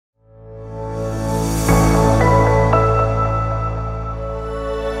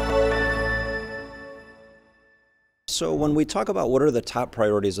So when we talk about what are the top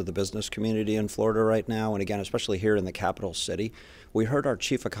priorities of the business community in Florida right now, and again, especially here in the capital city, we heard our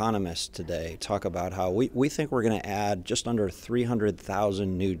chief economist today talk about how we think we're going to add just under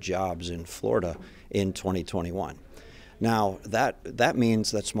 300,000 new jobs in Florida in 2021. Now, that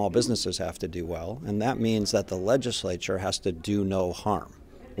means that small businesses have to do well, and that means that the legislature has to do no harm.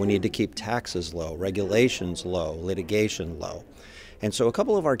 We need to keep taxes low, regulations low, litigation low. And so a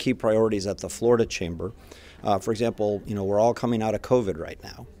couple of our key priorities at the Florida Chamber, for example, we're all coming out of COVID right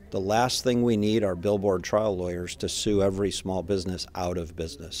now. The last thing we need are billboard trial lawyers to sue every small business out of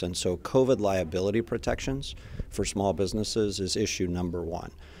business. And so COVID liability protections for small businesses is issue number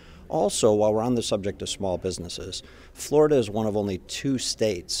one. Also, while we're on the subject of small businesses, Florida is one of only 2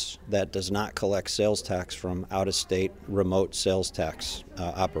 states that does not collect sales tax from out-of-state remote sales tax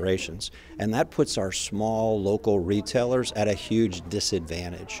operations. And that puts our small local retailers at a huge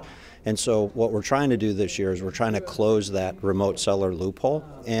disadvantage. And so what we're trying to do this year is we're trying to close that remote seller loophole,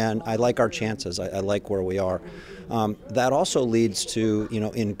 and I like our chances. I like where we are. That also leads to,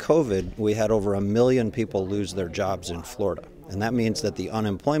 in COVID, we had over 1 million people lose their jobs in Florida. And that means that the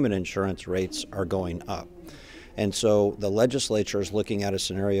unemployment insurance rates are going up. And so the legislature is looking at a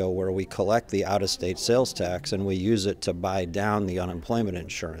scenario where we collect the out-of-state sales tax and we use it to buy down the unemployment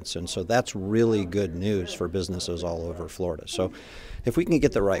insurance. And so that's really good news for businesses all over Florida. So if we can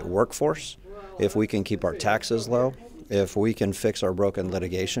get the right workforce, if we can keep our taxes low, if we can fix our broken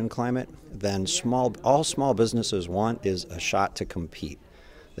litigation climate, then all small businesses want is a shot to compete.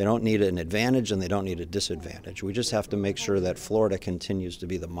 They don't need an advantage and they don't need a disadvantage. We just have to make sure that Florida continues to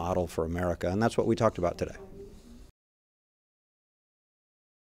be the model for America, and that's what we talked about today.